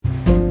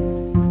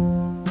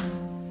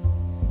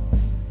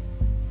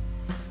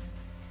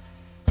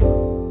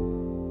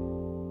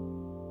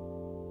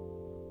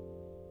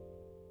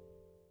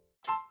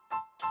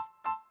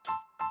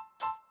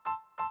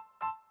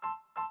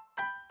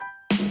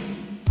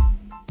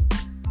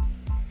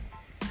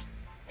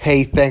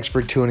Hey, thanks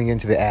for tuning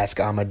into the Ask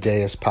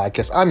Amadeus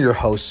podcast. I'm your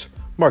host,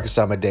 Marcus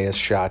Amadeus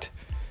Schott.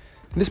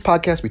 In this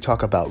podcast, we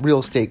talk about real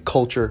estate,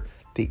 culture,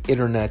 the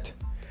internet,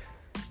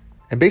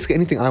 and basically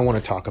anything I want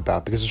to talk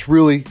about because it's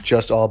really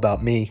just all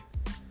about me.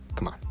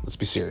 Come on, let's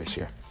be serious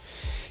here.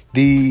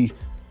 The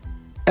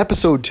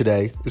episode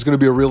today is going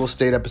to be a real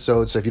estate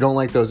episode, so if you don't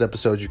like those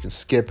episodes, you can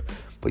skip,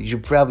 but you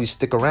should probably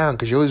stick around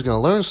because you're always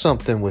going to learn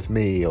something with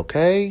me,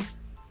 okay?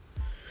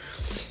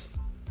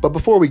 But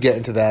before we get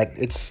into that,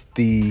 it's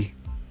the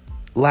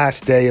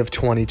last day of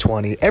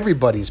 2020.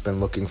 Everybody's been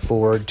looking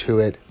forward to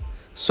it.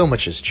 So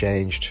much has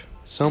changed,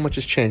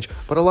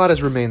 but a lot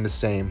has remained the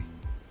same.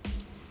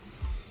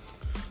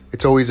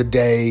 It's always a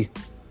day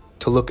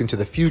to look into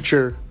the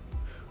future,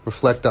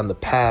 reflect on the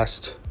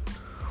past,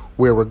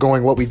 where we're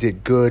going, what we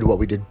did good, what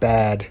we did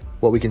bad,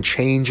 what we can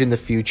change in the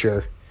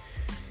future.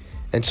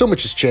 And so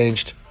much has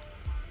changed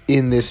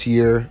in this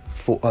year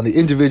on the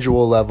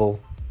individual level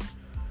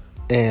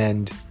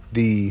and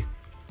the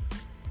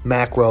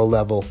macro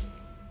level.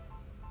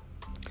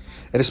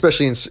 And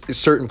especially in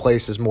certain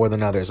places more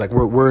than others. Like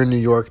we're in New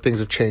York, things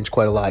have changed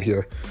quite a lot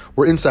here.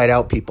 We're inside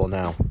out people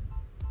now.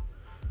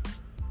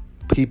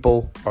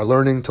 People are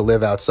learning to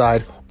live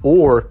outside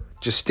or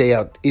just stay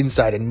out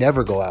inside and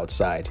never go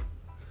outside.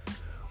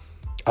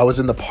 I was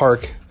in the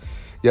park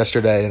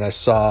yesterday and I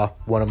saw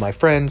one of my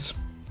friends.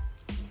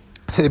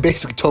 They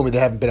basically told me they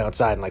haven't been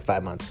outside in like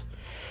 5 months.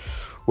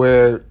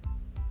 Where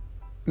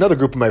another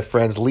group of my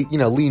friends,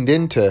 leaned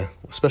into,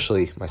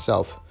 especially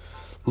myself,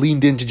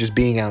 leaned into just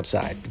being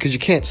outside because you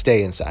can't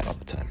stay inside all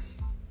the time.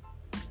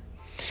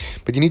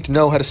 But you need to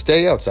know how to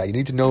stay outside. You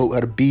need to know how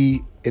to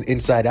be an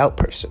inside-out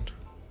person.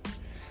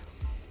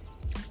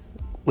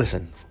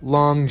 Listen,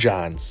 long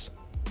johns.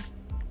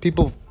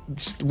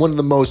 One of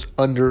the most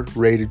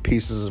underrated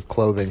pieces of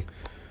clothing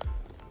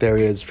there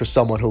is for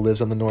someone who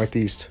lives on the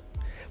Northeast.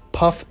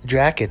 Puff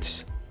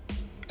jackets. I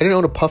didn't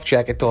own a puff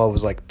jacket till I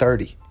was like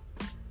 30.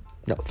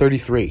 No,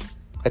 33.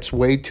 That's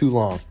way too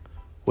long.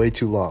 Way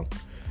too long.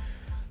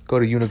 Go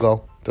to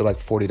Uniqlo. They're like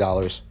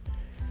 $40.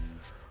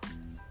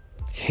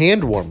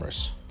 Hand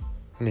warmers.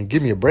 I mean,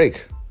 give me a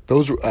break.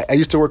 I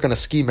used to work on a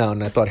ski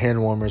mountain. I thought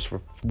hand warmers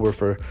were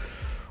for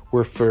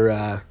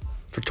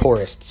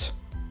tourists,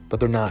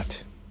 but they're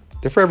not.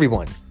 They're for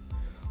everyone.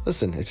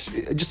 Listen, it's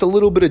just a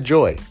little bit of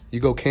joy. You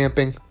go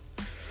camping,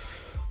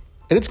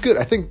 and it's good.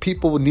 I think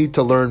people need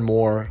to learn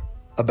more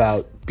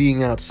about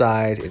being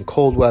outside in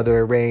cold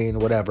weather, rain,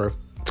 whatever.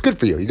 It's good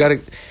for you.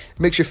 It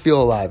makes you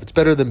feel alive. It's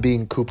better than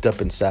being cooped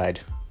up inside.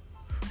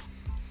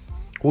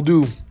 I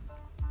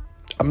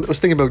was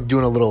thinking about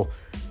doing a little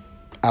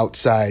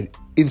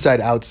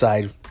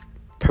inside-outside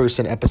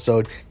person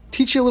episode.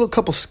 Teach you a little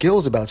couple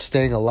skills about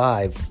staying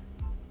alive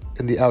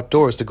in the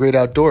outdoors, the great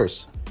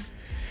outdoors.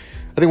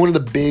 I think one of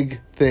the big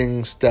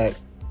things that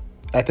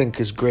I think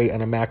is great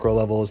on a macro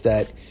level is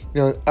that,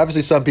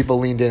 obviously some people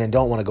leaned in and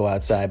don't want to go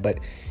outside, but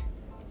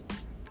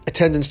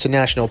attendance to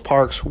national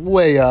parks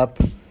way up.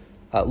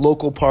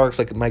 Local parks,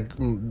 like my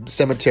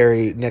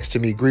cemetery next to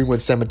me,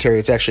 Greenwood Cemetery,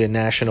 it's actually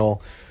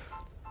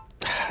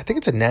I think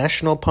it's a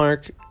national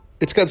park.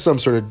 It's got some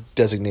sort of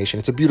designation.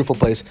 It's a beautiful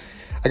place.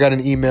 I got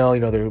an email,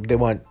 they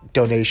want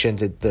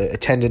donations. The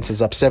attendance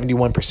is up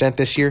 71%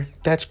 this year.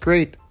 That's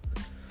great.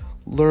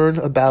 Learn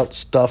about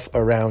stuff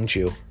around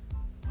you,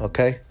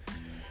 okay?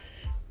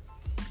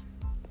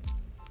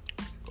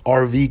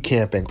 RV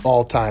camping,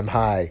 all-time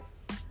high.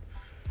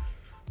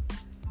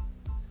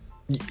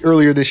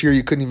 Earlier this year,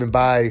 you couldn't even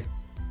buy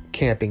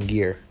camping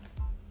gear.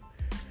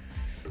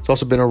 It's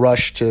also been a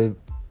rush to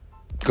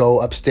go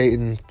upstate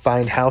and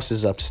find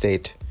houses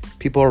upstate.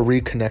 People are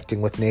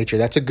reconnecting with nature.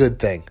 That's a good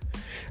thing.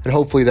 And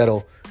hopefully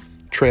that'll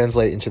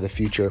translate into the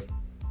future.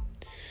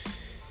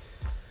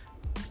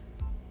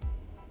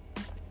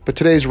 But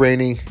today's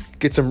rainy.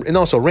 And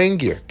also rain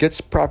gear.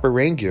 Get proper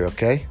rain gear,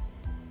 okay?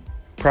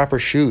 Proper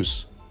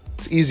shoes.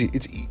 It's easy.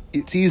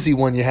 It's easy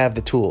when you have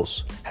the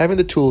tools. Having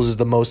the tools is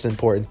the most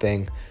important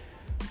thing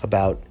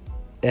about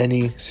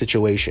any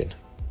situation.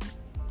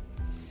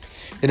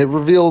 And it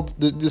revealed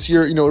this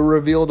year, it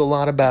revealed a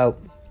lot about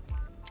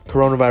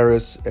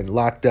coronavirus and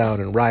lockdown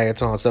and riots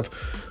and all that stuff.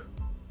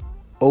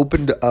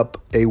 Opened up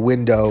a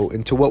window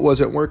into what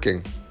wasn't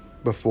working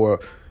before.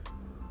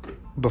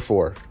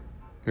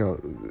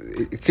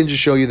 It can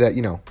just show you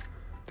that,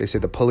 they say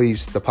the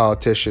police, the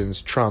politicians,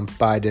 Trump,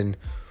 Biden,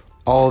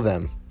 all of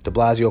them, de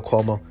Blasio,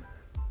 Cuomo,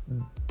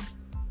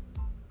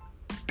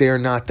 they're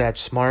not that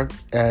smart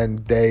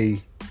and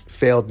they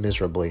failed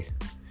miserably.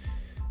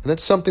 And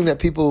that's something that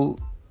people,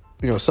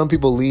 some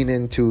people lean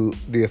into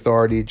the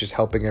authority just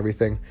helping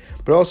everything.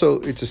 But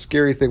also, it's a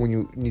scary thing when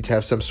you need to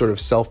have some sort of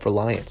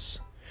self-reliance.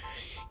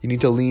 You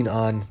need to lean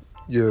on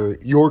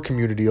your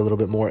community a little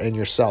bit more and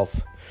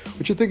yourself,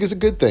 which I think is a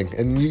good thing.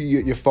 And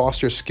you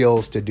foster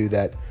skills to do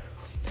that.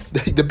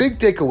 The big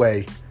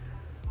takeaway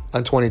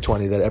on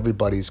 2020 that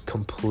everybody's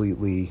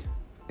completely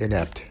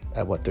inept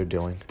at what they're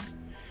doing.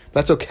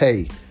 That's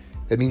okay.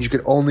 That means you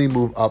can only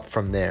move up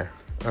from there.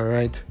 All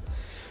right?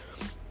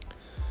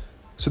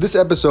 So this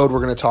episode, we're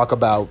going to talk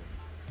about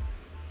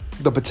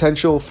the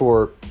potential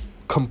for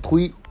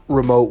complete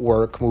remote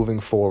work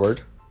moving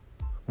forward,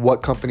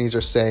 what companies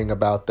are saying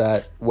about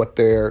that, what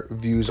their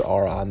views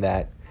are on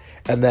that,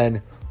 and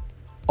then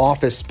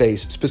office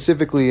space,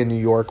 specifically in New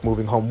York,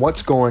 moving home,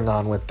 what's going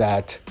on with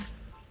that,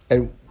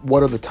 and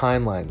what are the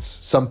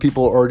timelines? Some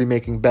people are already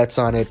making bets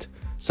on it.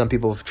 Some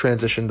people have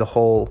transitioned the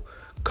whole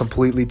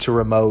completely to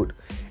remote,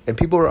 and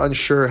people are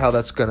unsure how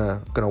that's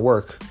gonna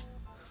work.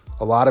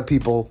 A lot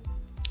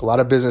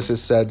of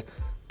businesses said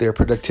their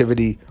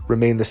productivity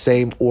remained the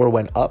same or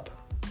went up.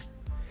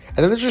 And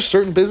then there's just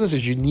certain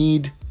businesses you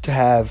need to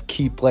have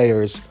key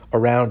players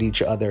around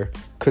each other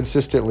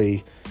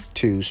consistently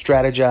to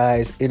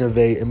strategize,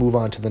 innovate, and move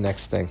on to the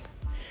next thing.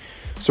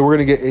 So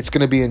it's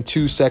going to be in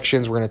two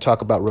sections. We're going to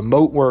talk about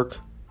remote work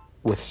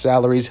with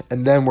salaries,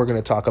 and then we're going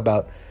to talk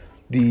about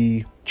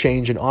the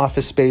change in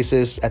office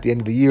spaces at the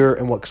end of the year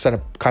and what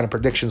kind of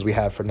predictions we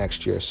have for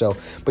next year. So,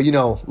 but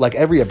like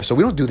every episode,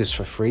 we don't do this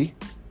for free.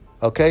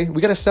 Okay?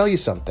 We got to sell you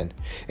something.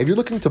 If you're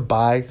looking to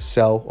buy,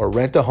 sell, or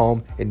rent a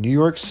home in New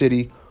York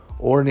City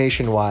or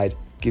nationwide,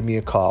 give me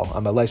a call.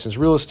 I'm a licensed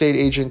real estate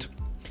agent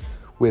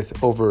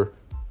with over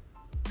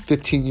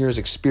 15 years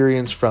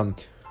experience from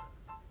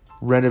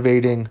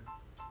renovating,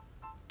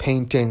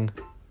 painting,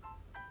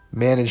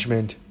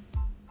 management,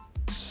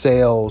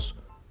 sales,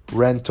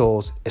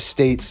 rentals,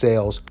 estate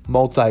sales,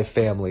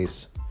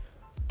 multifamilies,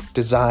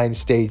 design,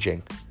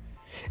 staging.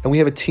 And we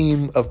have a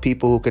team of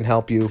people who can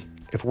help you.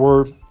 If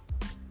we're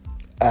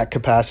at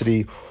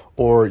capacity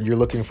or you're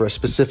looking for a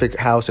specific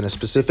house in a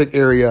specific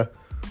area,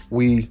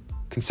 we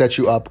can set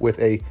you up with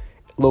a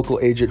local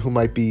agent who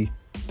might be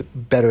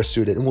better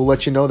suited. And we'll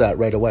let you know that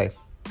right away.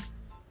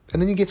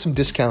 And then you get some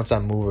discounts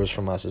on movers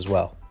from us as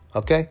well.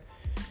 Okay?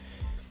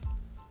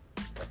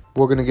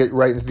 We're going to get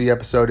right into the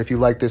episode. If you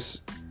like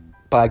this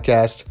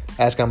podcast,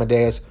 Ask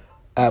Amadeus,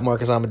 at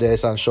Marcus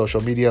Amadeus on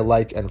social media,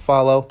 like and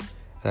follow.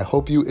 And I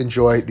hope you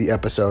enjoy the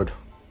episode.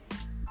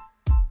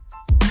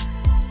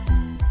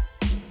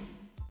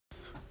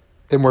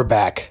 And we're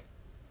back.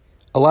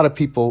 A lot of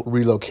people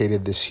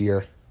relocated this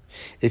year.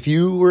 If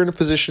you were in a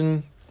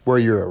position where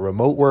you're a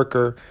remote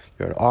worker,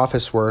 you're an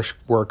office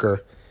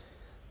worker,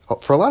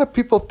 for a lot of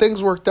people,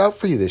 things worked out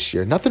for you this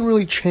year. Nothing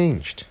really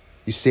changed.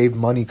 You saved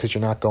money because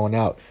you're not going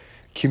out.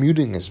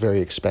 Commuting is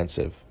very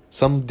expensive.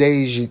 Some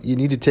days you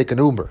need to take an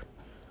Uber.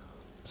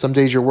 Some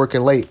days you're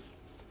working late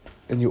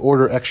and you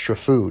order extra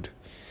food.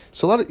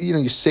 So a lot of,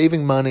 you're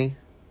saving money.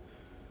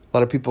 A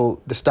lot of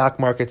people, the stock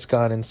market's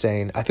gone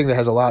insane. I think that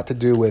has a lot to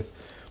do with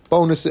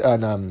bonus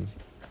and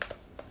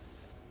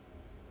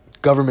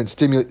government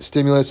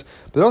stimulus,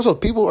 but also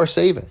people are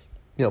saving.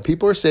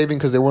 People are saving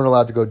because they weren't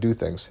allowed to go do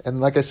things.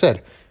 And like I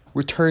said,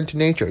 return to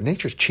nature.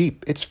 Nature's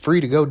cheap. It's free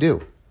to go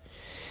do.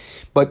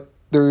 But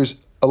there's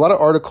a lot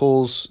of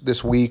articles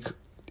this week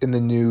in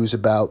the news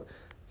about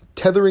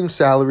tethering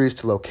salaries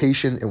to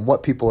location and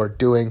what people are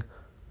doing.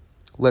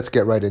 Let's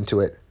get right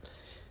into it.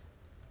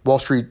 Wall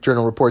Street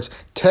Journal reports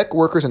tech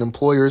workers and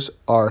employers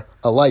are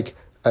alike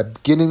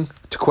beginning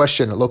to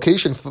question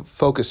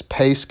location-focused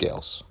pay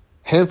scales.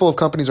 A handful of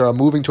companies are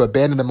moving to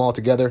abandon them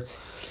altogether.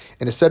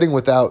 In a setting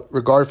without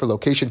regard for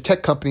location,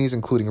 tech companies,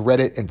 including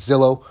Reddit and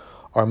Zillow,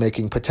 are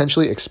making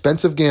potentially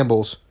expensive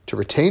gambles to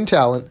retain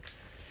talent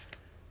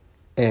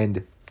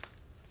and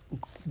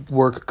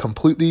work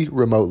completely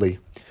remotely.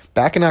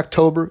 Back in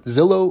October,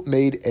 Zillow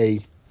made a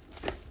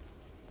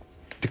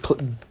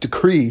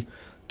decree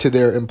to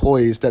their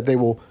employees that they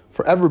will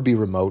forever be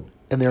remote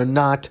and they're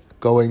not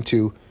going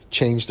to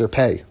change their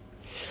pay.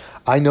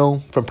 I know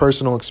from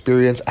personal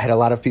experience, I had a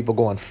lot of people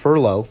go on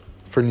furlough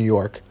for New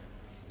York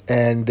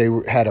and they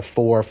had a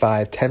 4,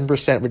 5,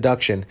 10%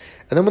 reduction.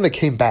 And then when they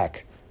came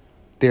back,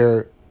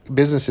 their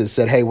businesses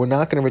said, hey, we're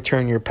not going to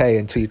return your pay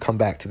until you come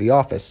back to the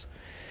office.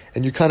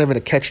 And you're kind of in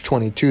a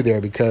catch-22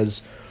 there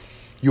because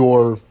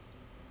your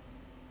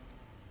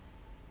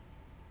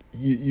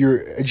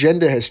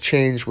agenda has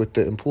changed with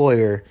the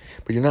employer,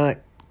 but you're not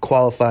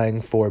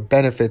qualifying for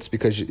benefits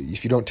because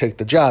if you don't take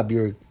the job,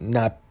 you're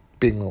not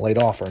being laid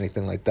off or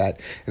anything like that.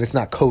 And it's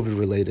not COVID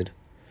related.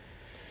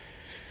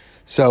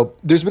 So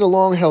there's been a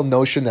long-held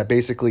notion that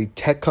basically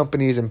tech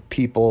companies and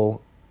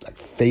people like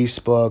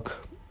Facebook,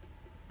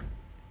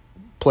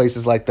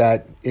 places like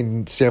that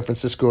in San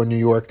Francisco and New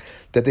York,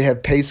 that they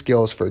have pay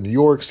scales for New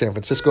York, San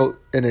Francisco,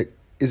 and it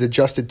is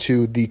adjusted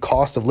to the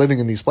cost of living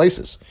in these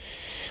places.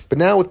 But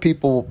now with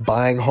people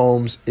buying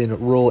homes in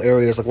rural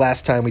areas, like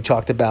last time we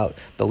talked about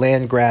the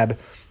land grab,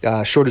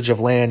 shortage of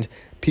land,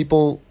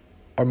 people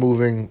are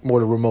moving more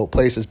to remote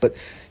places. But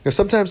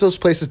sometimes those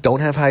places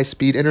don't have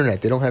high-speed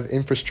internet. They don't have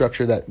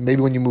infrastructure that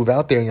maybe when you move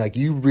out there and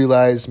you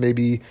realize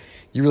maybe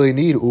you really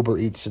need Uber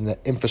Eats and the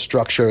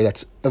infrastructure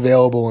that's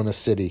available in a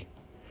city,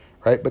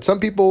 right? But some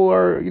people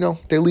are,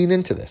 they lean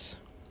into this.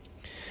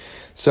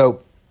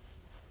 So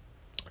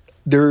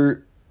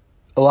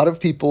a lot of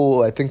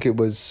people, I think it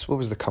was, what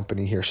was the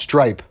company here?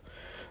 Stripe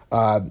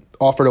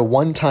offered a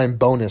one-time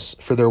bonus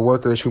for their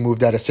workers who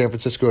moved out of San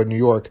Francisco and New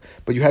York,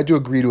 but you had to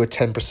agree to a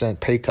 10%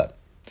 pay cut.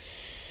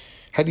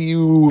 How do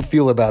you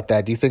feel about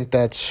that? Do you think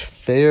that's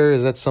fair?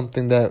 Is that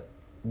something that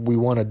we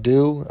want to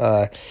do?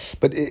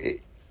 But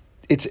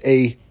it's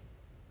a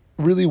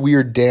really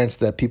weird dance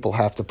that people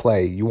have to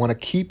play. You want to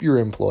keep your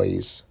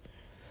employees,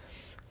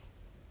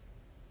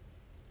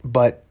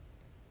 but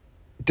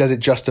does it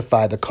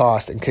justify the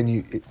cost? And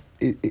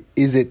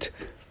is it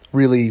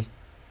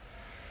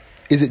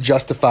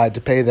justified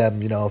to pay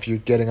them, if you're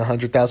getting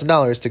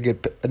 $100,000 to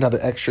get another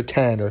extra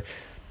 10 or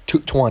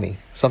 20,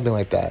 something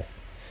like that.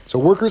 So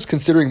workers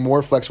considering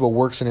more flexible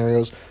work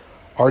scenarios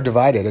are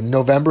divided. In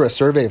November, a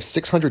survey of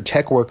 600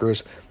 tech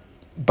workers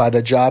by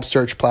the job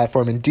search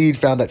platform Indeed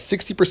found that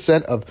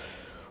 60% of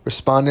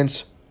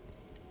respondents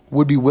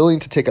would be willing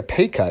to take a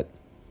pay cut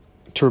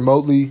to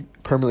remotely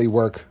permanently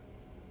work,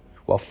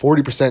 while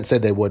 40%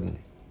 said they wouldn't.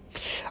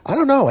 I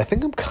don't know. I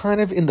think I'm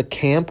kind of in the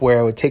camp where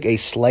I would take a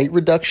slight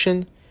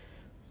reduction,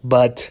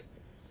 but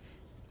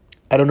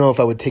I don't know if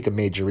I would take a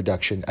major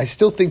reduction. I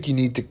still think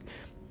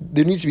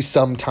there needs to be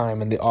some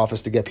time in the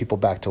office to get people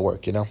back to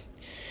work, And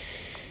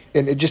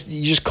you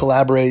just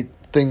collaborate.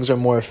 Things are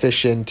more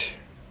efficient.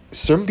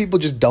 Some people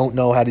just don't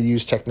know how to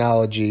use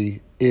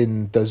technology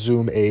in the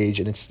Zoom age,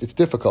 and it's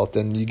difficult.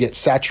 And you get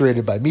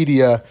saturated by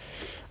media.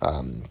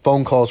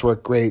 Phone calls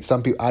work great.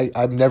 Some people,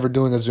 I'm never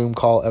doing a Zoom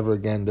call ever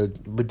again. They're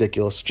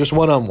ridiculous. Just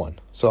one-on-one.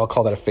 So I'll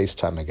call that a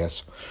FaceTime, I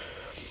guess.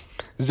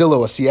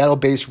 Zillow, a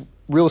Seattle-based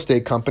real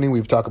estate company,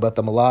 we've talked about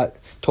them a lot,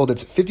 told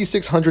its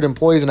 5,600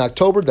 employees in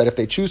October that if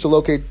they choose to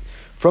locate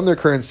from their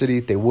current city,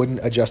 they wouldn't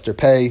adjust their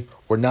pay.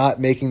 We're not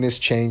making this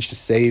change to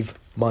save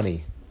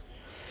money.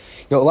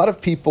 A lot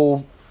of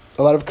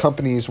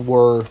companies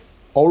were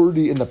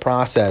already in the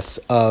process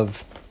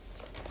of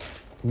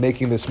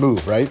making this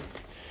move, right?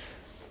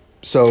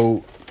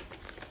 So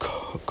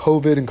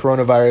COVID and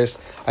coronavirus,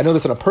 I know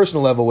this on a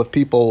personal level with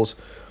people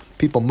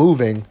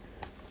moving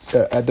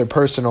at their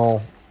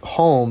personal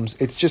homes.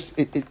 It's just,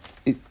 it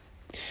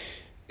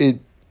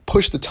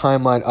pushed the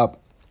timeline up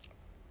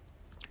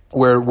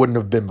where it wouldn't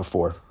have been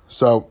before.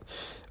 So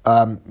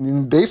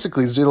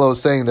basically Zillow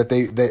is saying that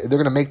they're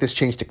going to make this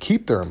change to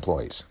keep their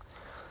employees.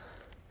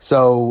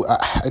 So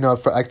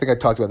I think I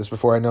talked about this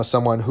before. I know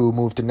someone who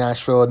moved to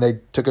Nashville and they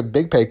took a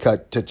big pay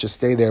cut to just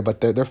stay there,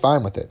 but they're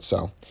fine with it.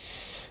 So,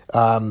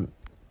 and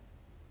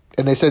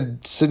they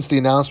said since the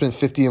announcement,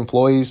 50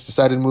 employees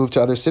decided to move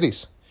to other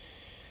cities.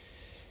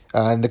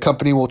 And the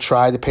company will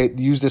try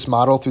to use this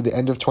model through the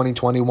end of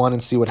 2021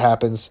 and see what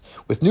happens.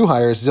 With new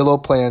hires,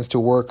 Zillow plans to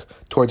work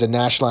towards a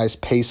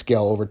nationalized pay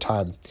scale over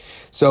time.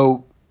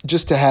 So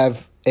just to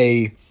have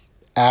a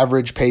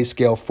average pay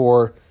scale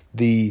for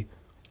the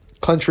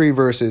country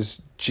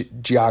versus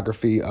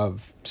geography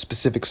of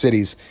specific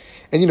cities.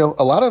 And,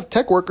 a lot of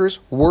tech workers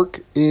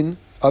work in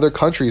other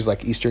countries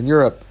like Eastern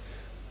Europe,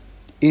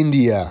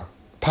 India,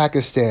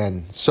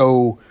 Pakistan.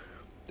 So,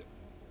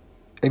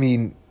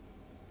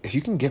 if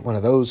you can get one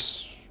of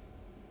those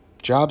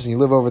jobs and you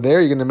live over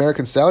there, you get an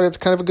American salary, that's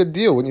kind of a good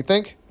deal, wouldn't you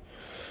think?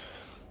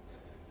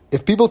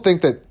 If people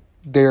think that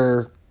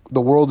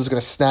the world is going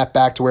to snap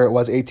back to where it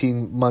was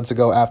 18 months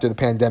ago after the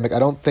pandemic, I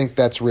don't think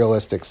that's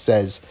realistic,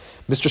 says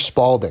Mr.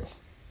 Spalding.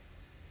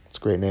 It's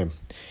a great name.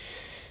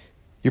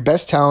 Your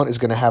best talent is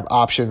going to have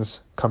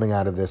options coming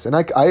out of this. And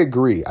I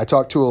agree. I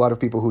talked to a lot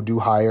of people who do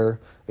hire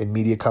in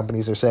media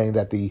companies. They're saying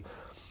that the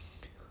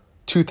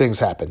two things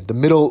happen.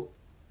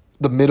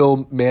 The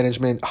middle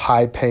management,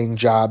 high-paying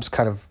jobs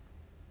kind of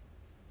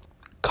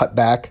cut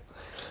back.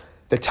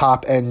 The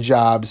top-end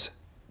jobs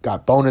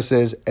got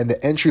bonuses, and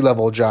the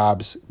entry-level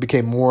jobs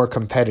became more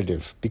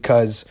competitive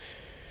because,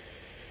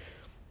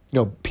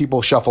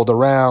 people shuffled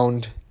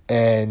around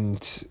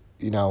and,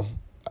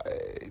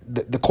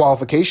 the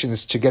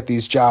qualifications to get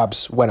these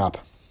jobs went up.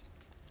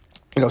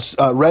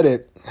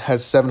 Reddit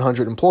has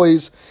 700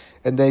 employees,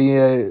 and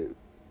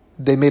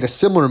they made a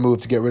similar move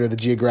to get rid of the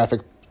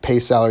geographic pay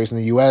salaries in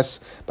the U.S.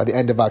 by the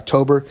end of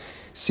October,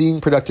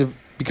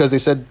 because they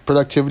said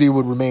productivity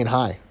would remain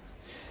high.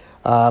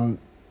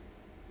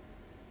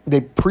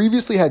 They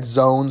previously had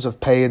zones of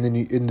pay in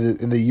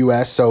the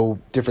U.S., so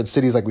different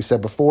cities, like we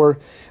said before.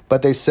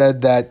 But they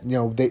said that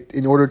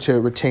in order to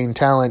retain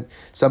talent,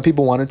 some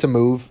people wanted to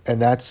move, and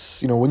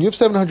that's when you have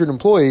 700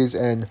 employees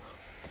and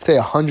say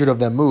 100 of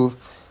them move,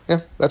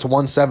 that's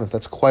 1/7.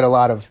 That's quite a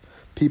lot of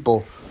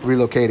people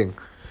relocating.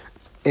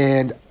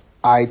 And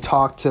I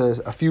talked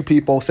to a few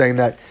people saying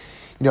that,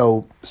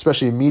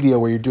 especially in media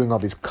where you're doing all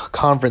these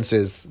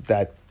conferences,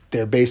 that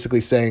they're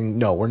basically saying,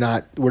 no, we're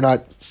not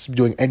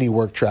doing any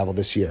work travel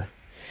this year.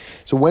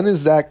 So when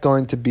is that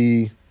going to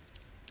be,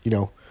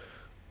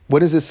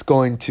 when is this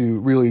going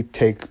to really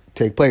take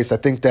place? I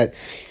think that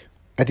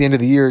at the end of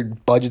the year,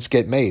 budgets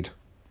get made.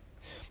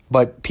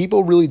 But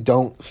people really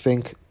don't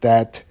think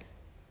that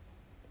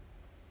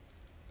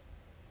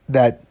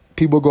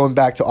people going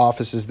back to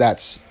offices,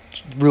 that's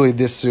really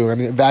this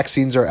soon.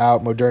 Vaccines are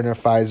out, Moderna,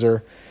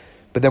 Pfizer,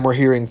 but then we're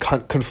hearing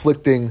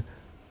conflicting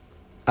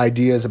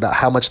ideas about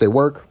how much they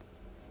work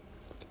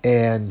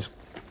and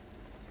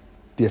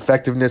the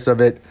effectiveness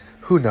of it.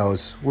 Who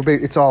knows?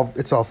 It's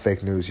all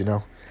fake news,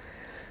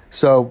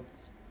 So,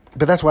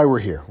 but that's why we're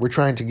here. We're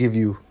trying to give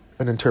you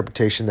an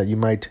interpretation that you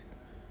might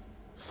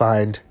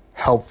find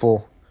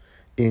helpful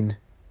in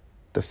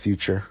the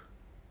future.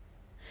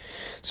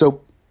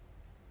 So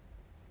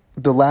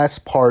the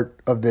last part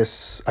of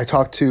this, I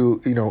talked to,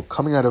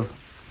 coming out of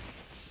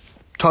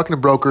talking to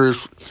brokers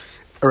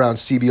around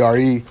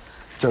CBRE,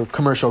 it's a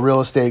commercial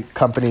real estate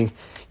company,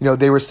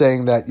 they were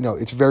saying that,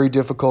 it's very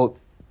difficult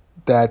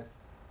that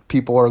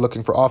people are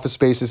looking for office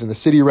spaces in the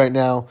city right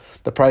now.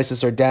 The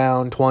prices are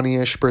down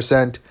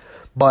 20-ish%.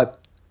 But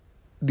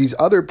these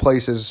other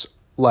places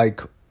like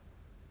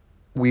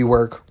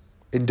WeWork,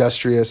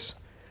 Industrious,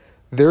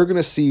 they're going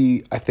to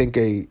see, I think,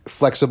 a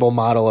flexible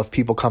model of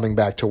people coming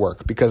back to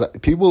work, because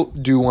people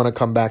do want to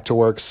come back to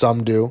work.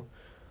 Some do,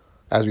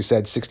 as we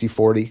said,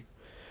 60-40.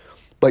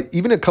 But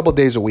even a couple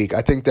days a week,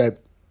 I think that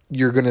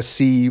you're going to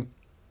see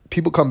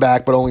people come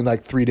back, but only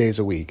like 3 days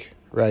a week,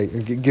 right?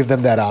 And give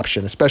them that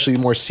option, especially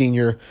more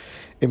senior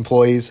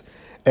employees.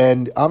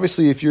 And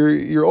obviously, if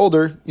you're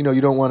older,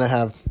 you don't want to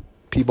have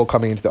people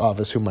coming into the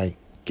office who might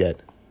get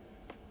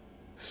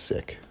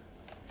sick.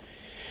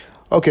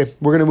 Okay,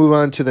 we're going to move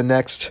on to the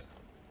next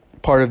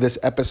part of this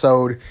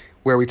episode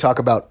where we talk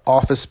about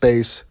office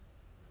space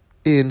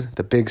in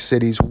the big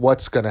cities.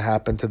 What's going to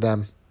happen to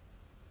them?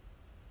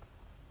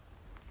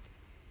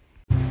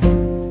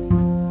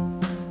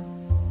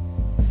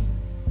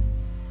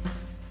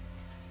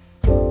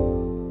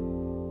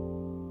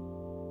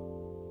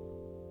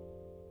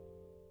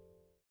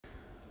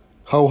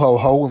 Ho, ho,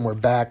 ho, and we're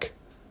back.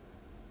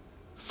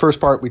 First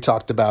part, we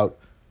talked about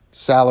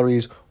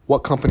salaries, what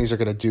companies are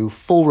going to do,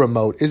 full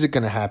remote, is it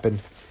going to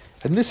happen?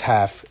 And this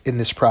half, in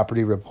this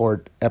property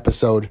report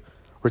episode,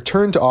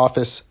 return to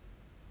office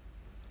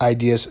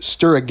ideas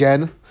stir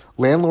again.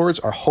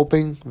 Landlords are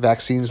hoping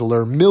vaccines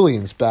lure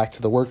millions back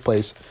to the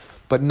workplace,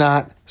 but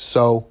not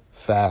so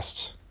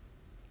fast.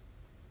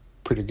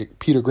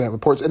 Peter Grant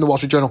reports in the Wall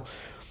Street Journal.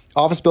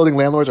 Office building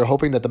landlords are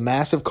hoping that the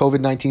massive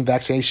COVID-19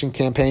 vaccination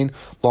campaign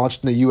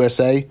launched in the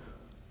USA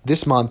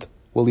this month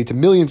will lead to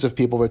millions of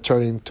people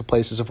returning to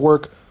places of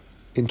work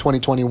in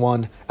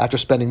 2021 after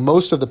spending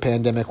most of the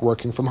pandemic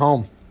working from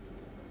home.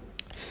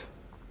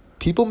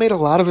 People made a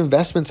lot of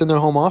investments in their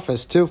home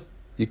office too.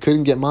 You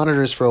couldn't get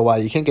monitors for a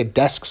while. You can't get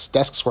desks.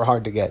 Desks were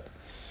hard to get.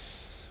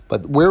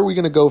 But where are we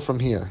going to go from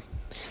here?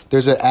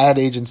 There's an ad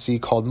agency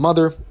called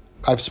Mother.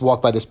 I've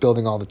walked by this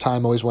building all the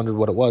time. Always wondered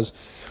what it was.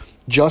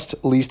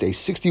 Just leased a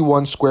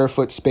 61 square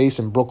foot space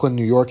in Brooklyn,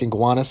 New York, and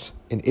Gowanus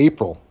in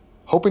April,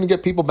 hoping to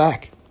get people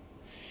back.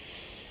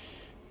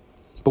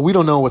 But we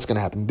don't know what's going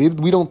to happen.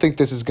 We don't think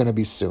this is going to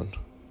be soon.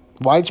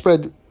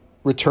 Widespread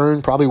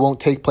return probably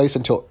won't take place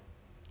until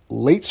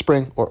late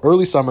spring or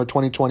early summer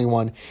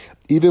 2021,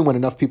 even when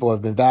enough people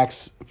have been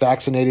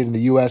vaccinated in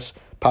the U.S.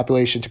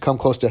 population to come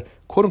close to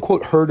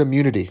quote-unquote herd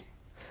immunity.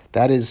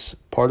 That is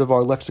part of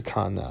our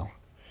lexicon now.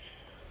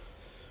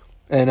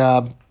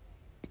 And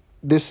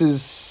this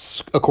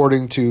is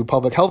according to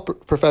public health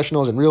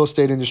professionals and real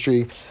estate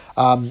industry.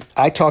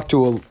 I talked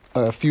to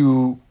a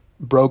few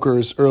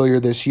brokers earlier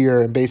this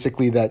year, and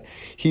basically that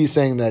he's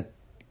saying that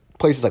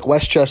places like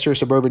Westchester,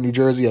 suburban New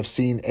Jersey, have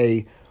seen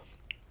a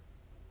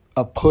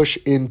push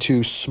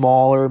into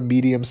smaller,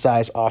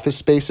 medium-sized office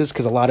spaces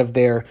because a lot of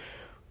their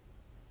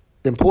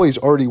employees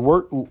already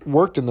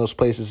worked in those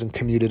places and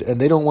commuted, and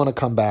they don't want to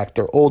come back.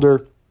 They're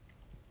older,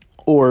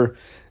 or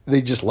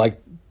they just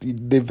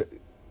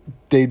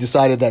they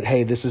decided that,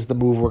 hey, this is the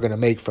move we're going to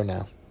make for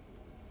now.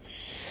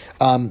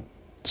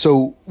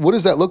 So what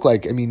does that look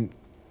like? I mean,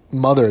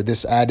 Mother,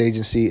 this ad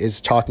agency,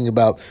 is talking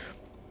about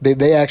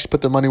they actually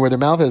put their money where their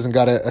mouth is and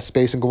got a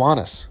space in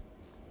Gowanus.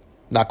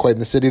 Not quite in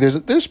the city.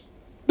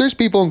 There's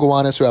people in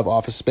Gowanus who have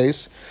office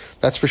space,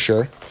 that's for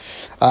sure.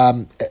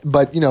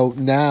 But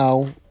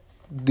now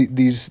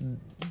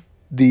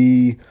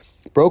the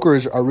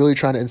brokers are really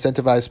trying to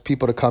incentivize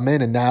people to come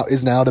in, and now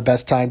is the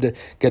best time to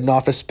get an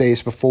office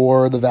space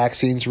before the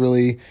vaccines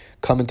really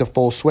come into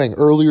full swing.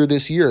 Earlier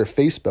this year,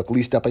 Facebook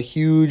leased up a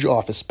huge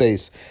office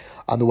space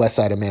on the west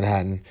side of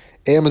Manhattan.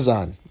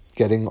 Amazon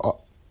getting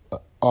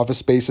office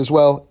space as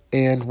well,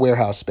 and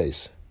warehouse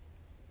space.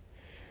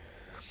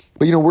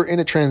 But we're in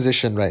a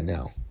transition right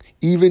now.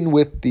 Even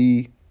with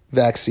the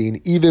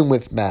vaccine, even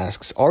with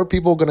masks, are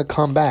people going to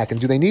come back, and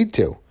do they need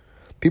to?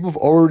 People have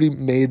already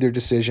made their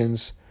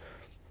decisions.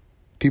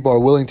 People are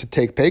willing to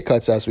take pay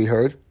cuts, as we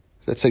heard.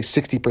 Let's say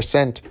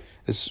 60%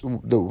 is some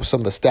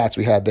of the stats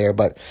we had there.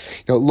 But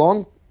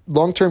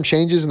long-term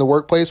changes in the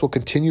workplace will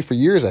continue for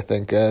years, I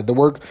think.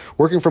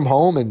 Working from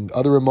home and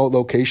other remote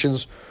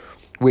locations,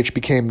 which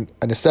became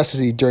a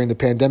necessity during the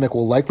pandemic,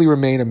 will likely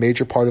remain a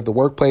major part of the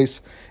workplace,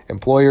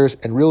 employers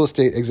and real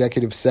estate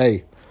executives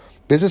say.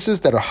 Businesses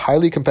that are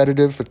highly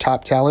competitive for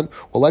top talent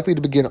will likely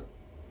to begin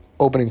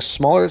opening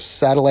smaller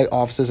satellite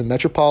offices in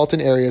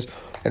metropolitan areas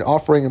and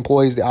offering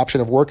employees the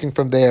option of working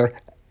from there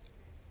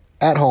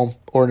at home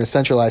or in a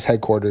centralized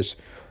headquarters,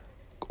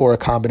 or a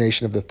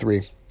combination of the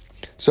three.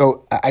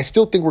 So I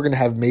still think we're going to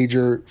have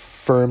major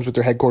firms with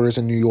their headquarters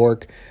in New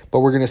York,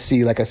 but we're going to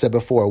see, like I said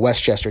before,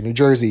 Westchester, New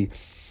Jersey,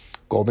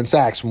 Goldman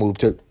Sachs move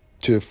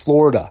to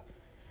Florida.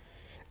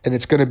 And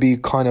it's going to be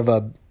kind of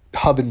a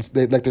hub and,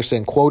 like they're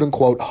saying, quote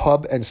unquote,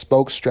 hub and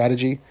spoke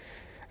strategy,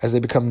 as they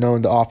become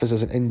known, the office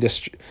as an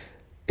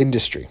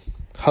industry.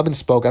 Hub and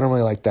spoke, I don't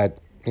really like that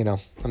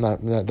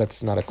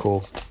That's not a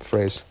cool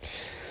phrase.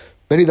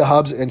 Many of the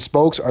hubs and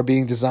spokes are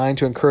being designed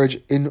to encourage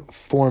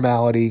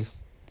informality.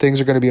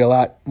 Things are going to be a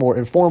lot more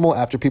informal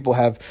after people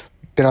have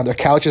been on their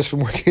couches from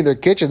working in their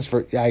kitchens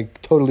I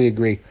totally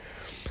agree.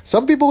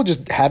 Some people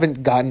just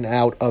haven't gotten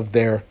out of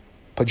their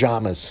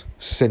pajamas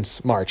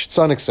since March. It's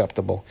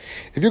unacceptable.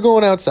 If you're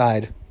going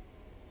outside,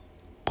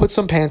 put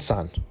some pants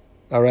on,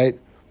 all right?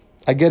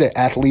 I get it,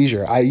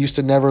 athleisure. I used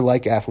to never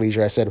like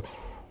athleisure. I said,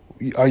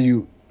 are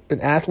you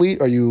an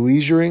athlete? Are you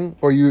leisuring?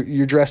 Or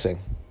you're dressing?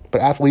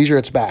 But athleisure,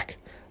 it's back.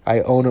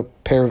 I own a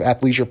pair of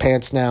athleisure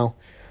pants now.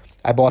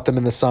 I bought them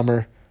in the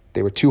summer.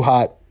 They were too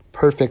hot.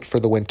 Perfect for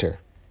the winter.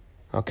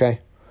 Okay?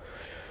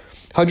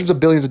 Hundreds of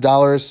billions of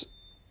dollars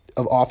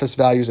of office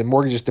values and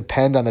mortgages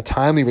depend on the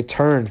timely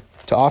return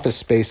to office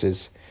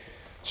spaces.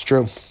 It's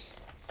true.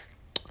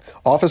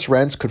 Office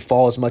rents could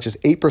fall as much as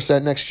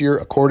 8% next year,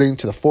 according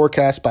to the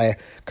forecast by a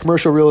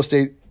commercial real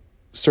estate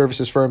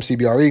services firm,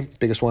 CBRE,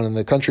 biggest one in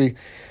the country.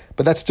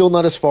 But that's still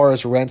not as far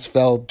as rents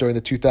fell during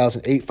the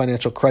 2008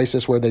 financial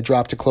crisis, where they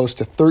dropped to close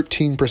to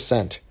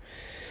 13%.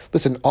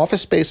 Listen,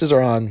 office spaces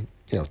are on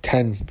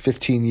 10,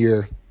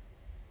 15-year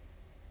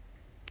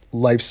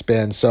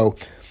lifespan, so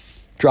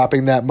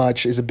dropping that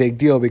much is a big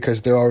deal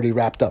because they're already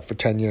wrapped up for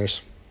 10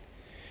 years.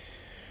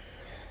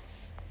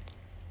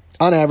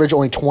 On average,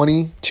 only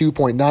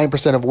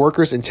 22.9% of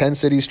workers in 10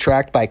 cities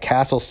tracked by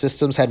Kastle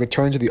Systems had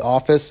returned to the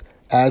office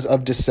as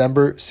of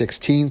December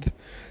 16th.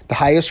 The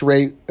highest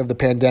rate of the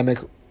pandemic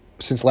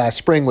since last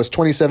spring was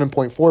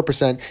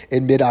 27.4%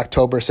 in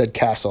mid-October, said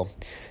Kastle.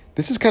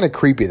 This is kind of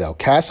creepy, though.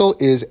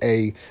 Kastle is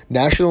a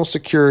national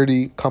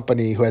security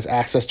company who has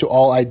access to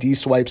all ID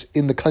swipes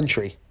in the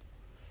country.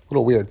 A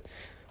little weird.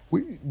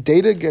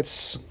 Data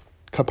gets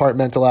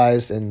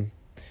compartmentalized and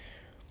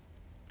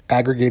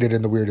aggregated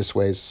in the weirdest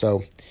ways.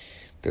 So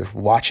they're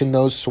watching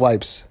those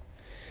swipes.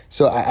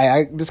 So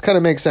I this kind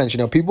of makes sense.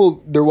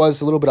 There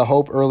was a little bit of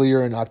hope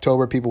earlier in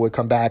October. People would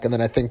come back. And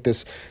then I think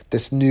this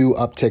new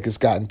uptick has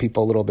gotten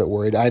people a little bit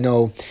worried. I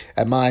know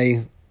at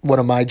one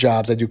of my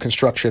jobs, I do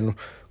construction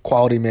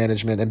quality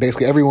management. And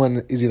basically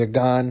everyone is either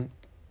gone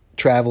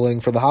traveling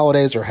for the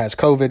holidays or has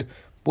COVID.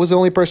 Was the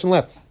only person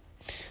left.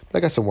 But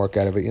I got some work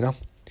out of it,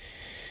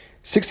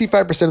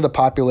 65% of the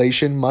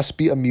population must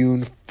be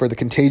immune for the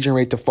contagion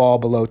rate to fall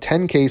below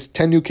 10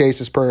 new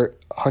cases per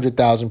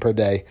 100,000 per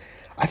day.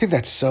 I think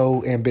that's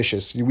so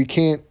ambitious. We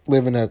can't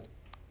live in a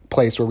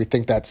place where we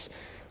think that's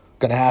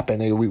going to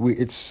happen.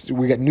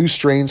 We got new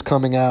strains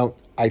coming out.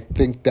 I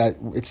think that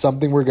it's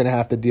something we're going to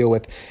have to deal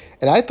with.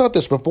 And I thought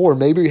this before,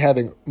 maybe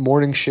having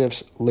morning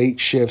shifts, late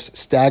shifts,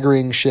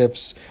 staggering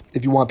shifts,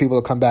 if you want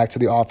people to come back to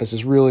the office,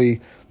 is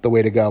really the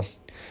way to go.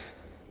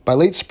 By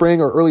late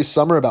spring or early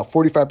summer, about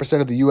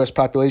 45% of the U.S.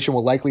 population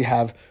will likely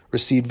have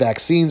received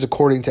vaccines,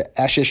 according to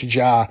Ashish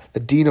Jha,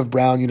 the dean of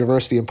Brown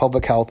University in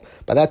Public Health.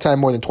 By that time,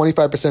 more than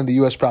 25% of the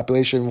U.S.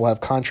 population will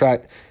have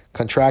contracted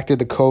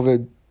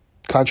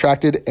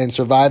and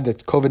survived the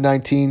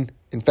COVID-19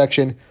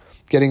 infection,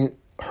 getting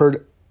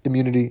herd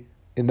immunity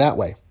in that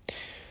way.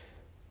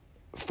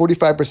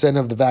 45%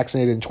 of the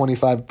vaccinated and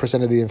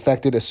 25% of the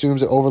infected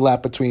assumes an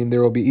overlap between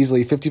there will be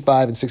easily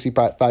 55 and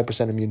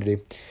 65% immunity.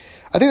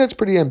 I think that's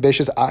pretty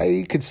ambitious.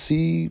 I could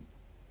see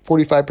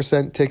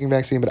 45% taking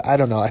vaccine, but I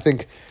don't know. I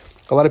think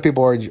a lot of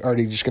people are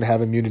already just going to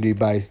have immunity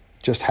by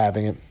just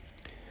having it.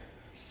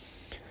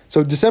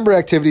 So December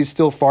activity is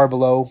still far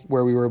below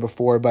where we were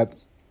before, but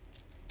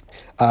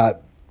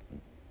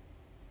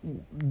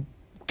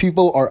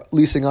people are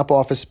leasing up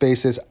office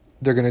spaces.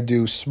 They're going to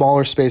do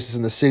smaller spaces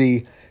in the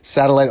city,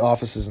 satellite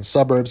offices in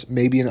suburbs,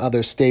 maybe in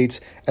other states,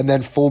 and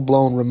then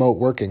full-blown remote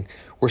working.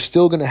 We're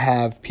still going to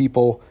have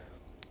people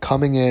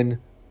coming in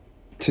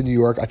to New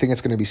York. I think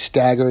it's going to be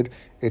staggered.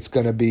 It's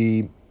going to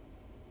be,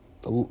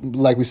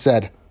 like we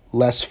said,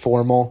 less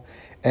formal.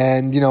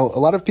 And, a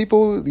lot of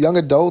people, young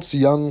adults,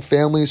 young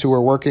families who are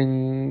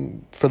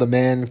working for the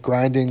man,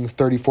 grinding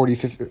 30, 40,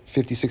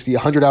 50, 60,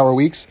 100-hour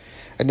weeks,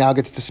 and now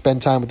get to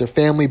spend time with their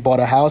family, bought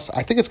a house.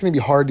 I think it's going to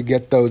be hard to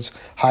get those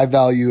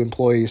high-value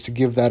employees to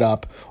give that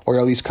up or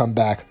at least come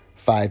back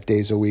 5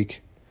 days a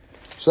week.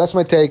 So that's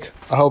my take.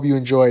 I hope you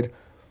enjoyed.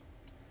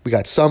 We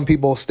got some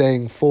people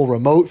staying full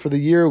remote for the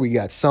year. We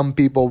got some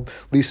people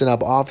leasing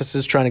up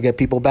offices, trying to get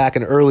people back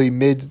in early,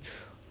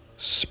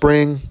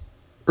 mid-spring,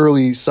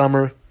 early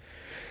summer.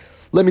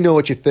 Let me know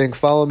what you think.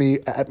 Follow me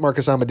at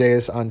Marcus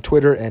Amadeus on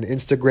Twitter and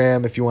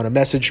Instagram if you want to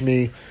message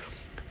me.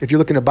 If you're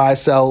looking to buy,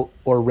 sell,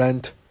 or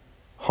rent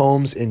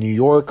homes in New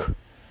York,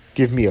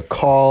 give me a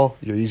call.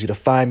 You're easy to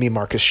find me,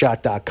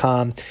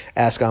 marcusschott.com,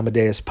 Ask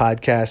Amadeus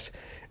Podcast.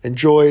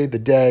 Enjoy the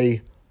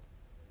day.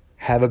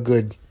 Have a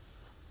good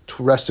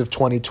rest of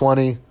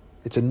 2020.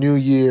 It's a new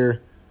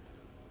year.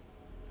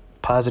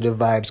 Positive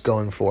vibes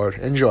going forward.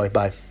 Enjoy.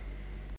 Bye.